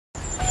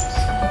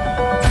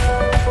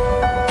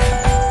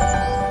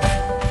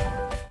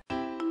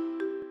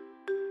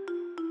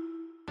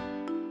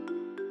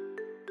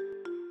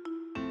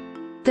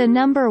The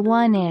number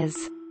 1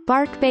 is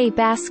Barkbay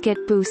Basket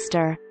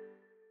Booster.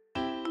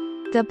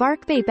 The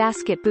Barkbay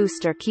Basket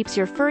Booster keeps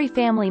your furry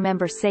family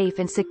member safe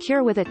and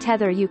secure with a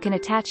tether you can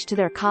attach to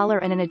their collar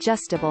and an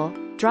adjustable,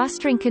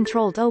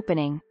 drawstring-controlled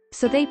opening,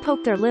 so they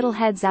poke their little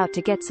heads out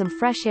to get some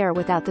fresh air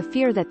without the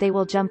fear that they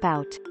will jump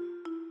out.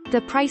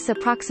 The price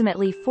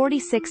approximately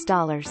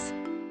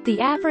 $46. The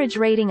average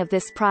rating of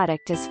this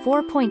product is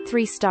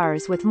 4.3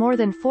 stars with more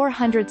than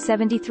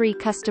 473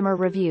 customer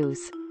reviews.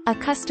 A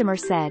customer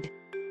said,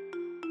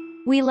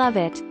 "We love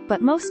it,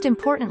 but most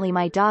importantly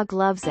my dog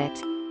loves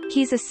it.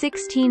 He's a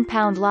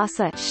 16-pound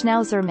Lhasa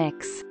Schnauzer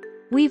mix.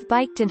 We've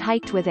biked and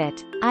hiked with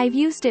it. I've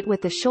used it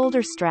with the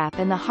shoulder strap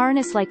and the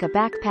harness like a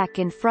backpack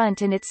in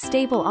front, and it's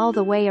stable all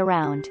the way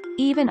around,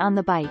 even on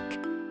the bike.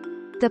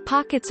 The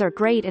pockets are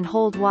great and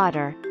hold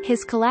water,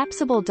 his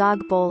collapsible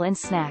dog bowl and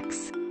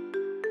snacks.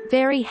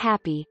 Very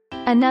happy."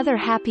 Another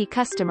happy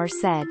customer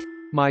said,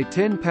 "My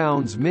 10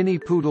 pounds mini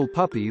poodle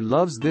puppy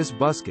loves this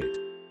basket.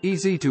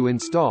 Easy to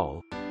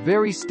install,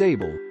 very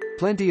stable,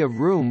 plenty of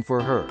room for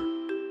her.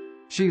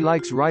 She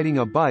likes riding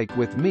a bike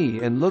with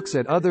me and looks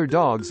at other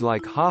dogs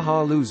like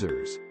haha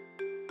losers.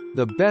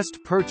 The best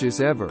purchase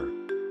ever."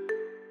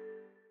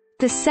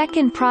 The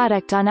second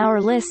product on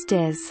our list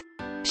is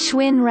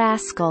Schwinn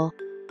Rascal.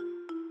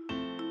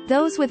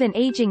 Those with an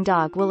aging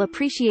dog will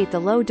appreciate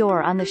the low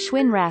door on the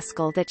Schwinn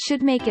Rascal that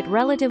should make it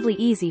relatively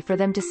easy for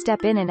them to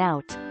step in and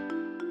out.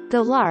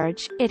 Though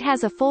large, it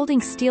has a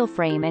folding steel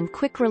frame and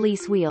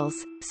quick-release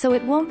wheels, so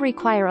it won't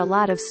require a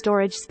lot of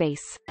storage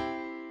space.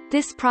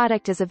 This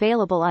product is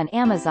available on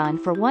Amazon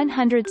for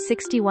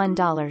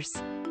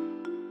 $161.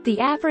 The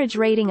average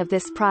rating of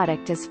this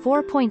product is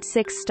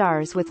 4.6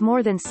 stars with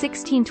more than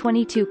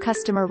 1622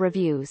 customer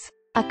reviews.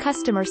 A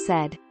customer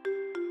said,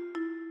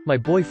 "My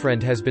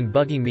boyfriend has been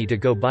bugging me to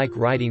go bike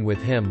riding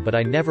with him, but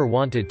I never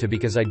wanted to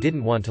because I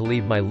didn't want to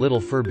leave my little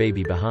fur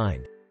baby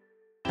behind.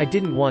 I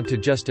didn't want to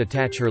just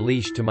attach her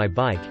leash to my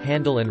bike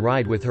handle and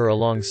ride with her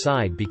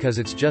alongside because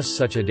it's just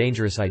such a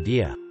dangerous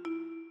idea.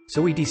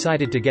 So we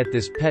decided to get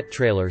this pet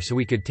trailer so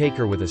we could take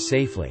her with us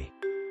safely.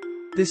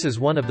 This is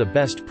one of the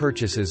best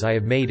purchases I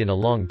have made in a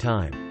long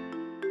time.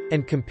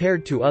 And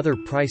compared to other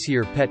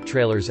pricier pet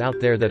trailers out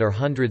there that are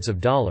hundreds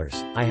of dollars,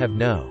 I have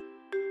no."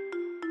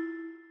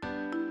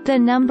 The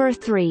number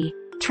 3,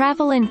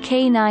 Travelin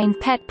K9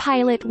 Pet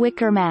Pilot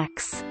Wicker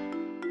Max.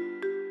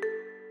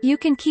 You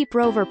can keep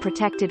Rover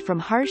protected from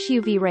harsh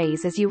UV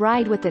rays as you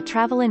ride with the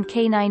Travelin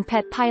K9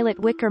 Pet Pilot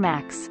Wicker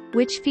Max,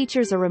 which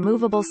features a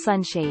removable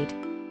sunshade.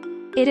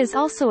 It is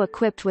also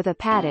equipped with a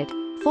padded,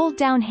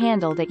 fold-down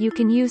handle that you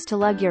can use to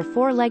lug your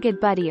four-legged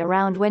buddy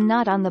around when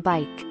not on the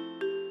bike.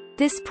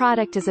 This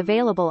product is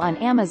available on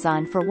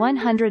Amazon for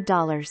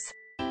 $100.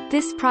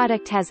 This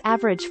product has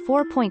average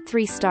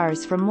 4.3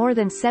 stars from more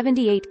than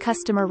 78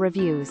 customer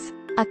reviews.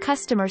 A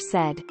customer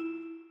said,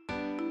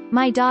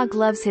 "My dog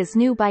loves his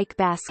new bike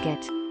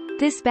basket.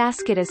 This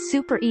basket is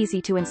super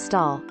easy to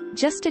install.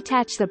 Just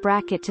attach the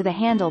bracket to the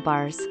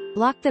handlebars,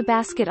 lock the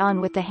basket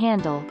on with the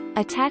handle,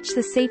 attach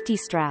the safety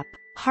strap,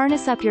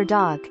 harness up your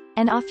dog,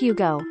 and off you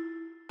go.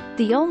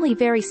 The only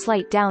very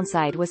slight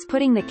downside was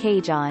putting the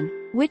cage on,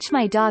 which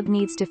my dog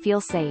needs to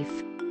feel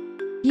safe.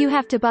 You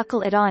have to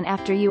buckle it on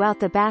after you out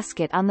the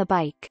basket on the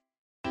bike.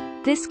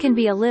 This can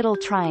be a little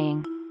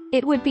trying.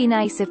 It would be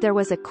nice if there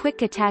was a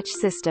quick attach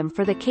system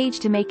for the cage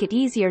to make it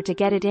easier to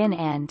get it in."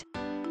 And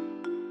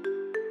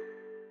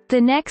the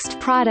next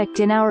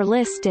product in our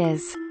list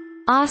is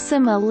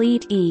Aosom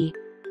Elite Ii.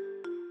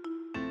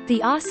 The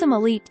Aosom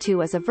Elite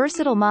II is a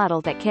versatile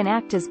model that can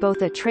act as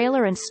both a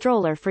trailer and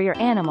stroller for your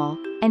animal,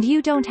 and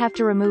you don't have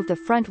to remove the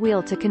front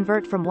wheel to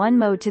convert from one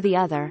mode to the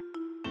other.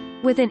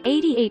 With an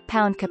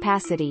 88-pound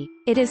capacity,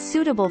 it is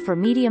suitable for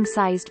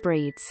medium-sized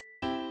breeds.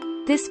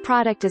 This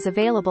product is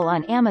available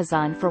on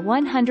Amazon for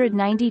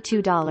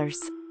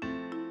 $192.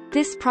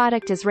 This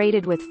product is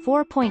rated with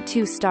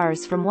 4.2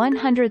 stars from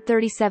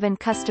 137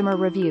 customer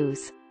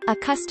reviews. A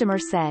customer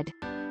said,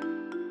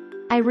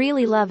 "I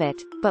really love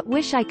it, but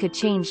wish I could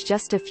change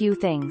just a few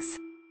things.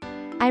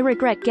 I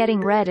regret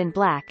getting red and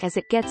black as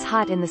it gets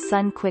hot in the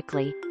sun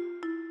quickly.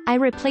 I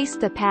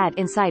replaced the pad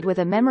inside with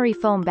a memory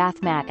foam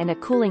bath mat and a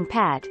cooling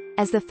pad,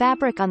 as the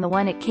fabric on the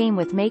one it came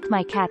with make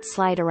my cat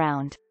slide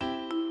around.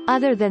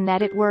 Other than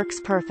that it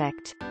works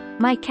perfect.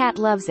 My cat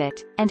loves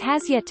it, and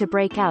has yet to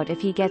break out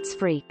if he gets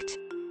freaked.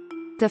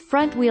 The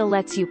front wheel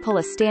lets you pull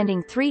a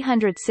standing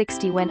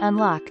 360 when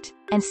unlocked,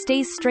 and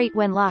stays straight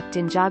when locked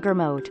in jogger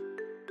mode.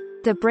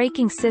 The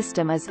braking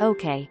system is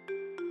okay."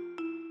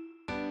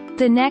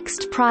 The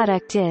next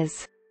product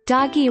is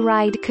Doggy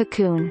Ride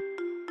Cocoon.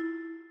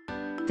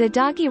 The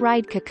Doggy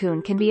Ride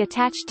Cocoon can be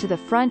attached to the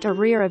front or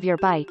rear of your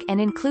bike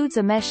and includes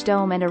a mesh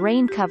dome and a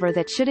rain cover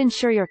that should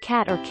ensure your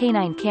cat or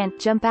canine can't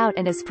jump out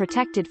and is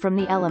protected from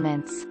the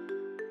elements.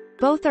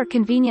 Both are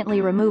conveniently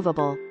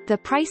removable. The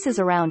price is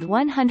around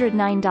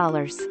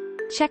 $109.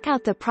 Check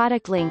out the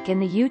product link in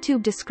the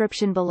YouTube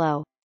description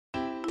below.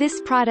 This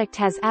product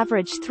has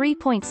averaged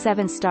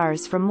 3.7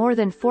 stars from more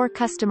than 4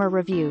 customer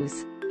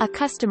reviews. A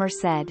customer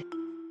said,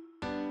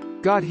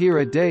 "Got here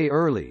a day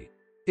early.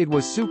 It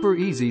was super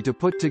easy to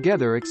put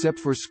together except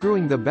for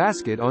screwing the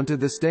basket onto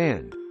the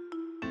stand.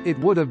 It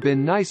would have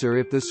been nicer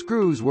if the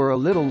screws were a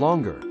little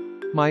longer.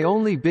 My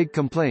only big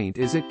complaint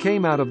is it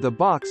came out of the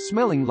box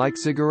smelling like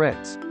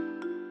cigarettes.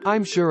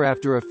 I'm sure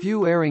after a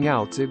few airing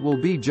outs it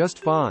will be just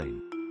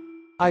fine.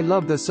 I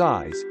love the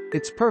size,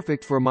 it's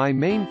perfect for my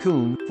Maine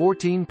Coon,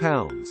 14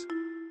 pounds.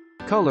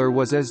 Color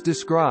was as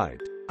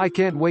described. I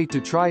can't wait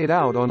to try it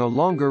out on a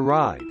longer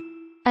ride.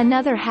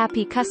 Another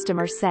happy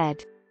customer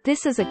said,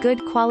 "This is a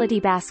good quality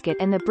basket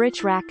and the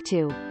bridge rack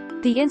too.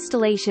 The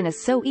installation is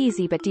so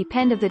easy, but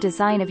depend of the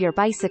design of your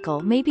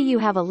bicycle, maybe you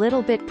have a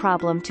little bit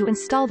problem to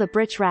install the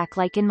bridge rack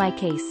like in my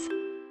case.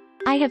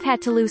 I have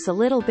had to loose a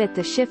little bit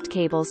the shift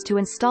cables to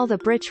install the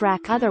bridge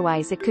rack,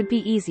 otherwise it could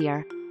be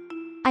easier.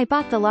 I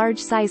bought the large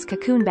size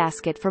Cocoon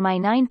basket for my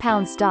 9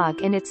 pounds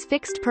dog and it's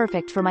fixed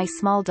perfect for my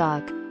small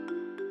dog.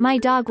 My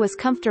dog was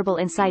comfortable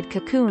inside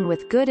Cocoon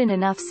with good and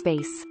enough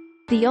space.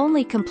 The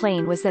only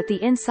complaint was that the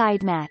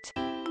inside mat."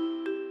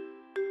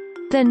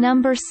 The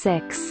number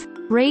 6.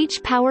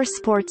 Rage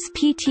Powersports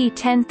PT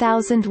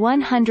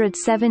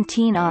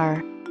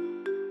 10117R.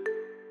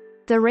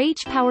 The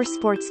Rage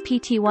Powersports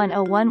PT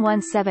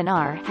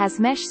 10117R has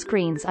mesh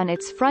screens on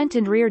its front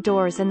and rear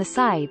doors and the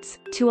sides,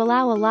 to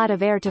allow a lot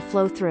of air to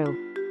flow through.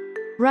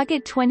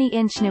 Rugged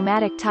 20-inch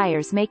pneumatic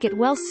tires make it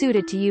well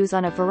suited to use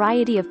on a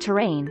variety of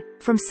terrain,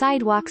 from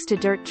sidewalks to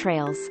dirt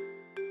trails.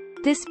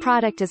 This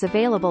product is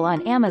available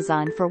on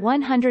Amazon for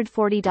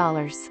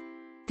 $140.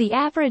 The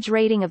average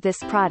rating of this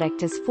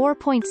product is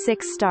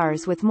 4.6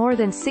 stars with more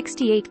than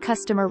 68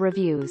 customer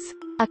reviews.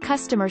 A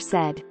customer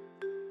said,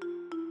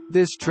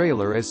 "This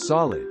trailer is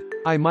solid.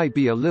 I might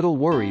be a little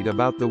worried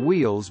about the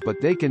wheels, but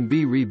they can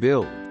be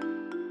rebuilt.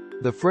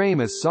 The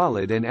frame is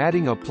solid and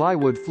adding a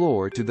plywood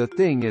floor to the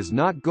thing is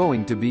not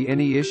going to be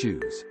any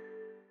issues.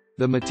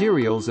 The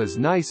materials is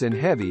nice and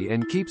heavy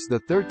and keeps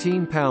the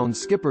 13-pound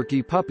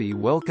Schipperke puppy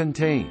well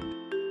contained.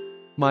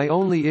 My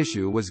only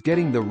issue was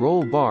getting the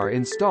roll bar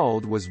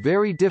installed was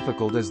very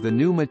difficult as the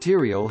new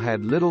material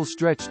had little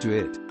stretch to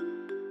it.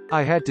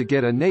 I had to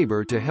get a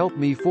neighbor to help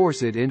me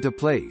force it into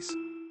place.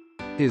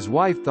 His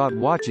wife thought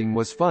watching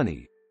was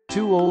funny.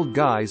 Two old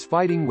guys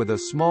fighting with a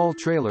small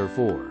trailer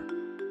for."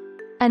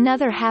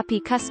 Another happy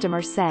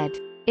customer said,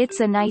 "It's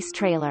a nice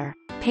trailer.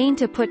 Pain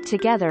to put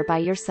together by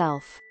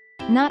yourself.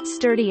 Not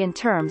sturdy in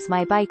terms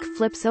my bike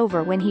flips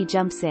over when he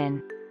jumps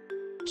in.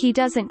 He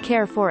doesn't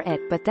care for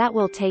it, but that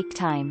will take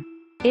time.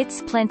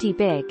 It's plenty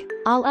big.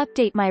 I'll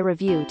update my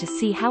review to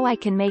see how I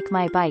can make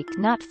my bike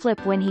not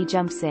flip when he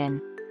jumps in.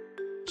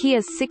 He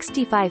is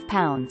 65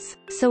 pounds,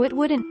 so it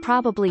wouldn't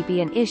probably be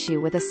an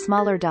issue with a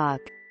smaller dog.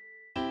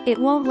 It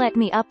won't let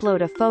me upload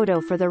a photo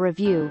for the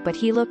review, but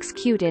he looks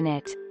cute in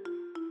it.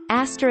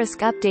 Asterisk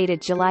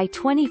updated July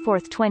 24,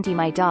 20.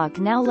 My dog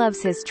now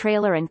loves his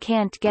trailer and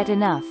can't get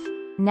enough.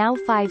 Now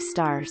 5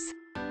 stars.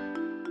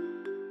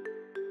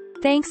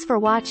 Thanks for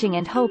watching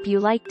and hope you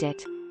liked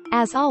it.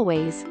 As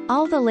always,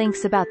 all the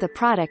links about the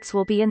products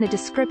will be in the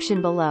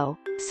description below,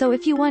 so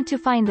if you want to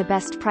find the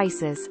best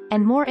prices,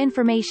 and more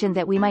information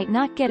that we might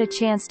not get a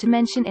chance to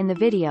mention in the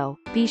video,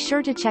 be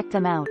sure to check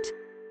them out.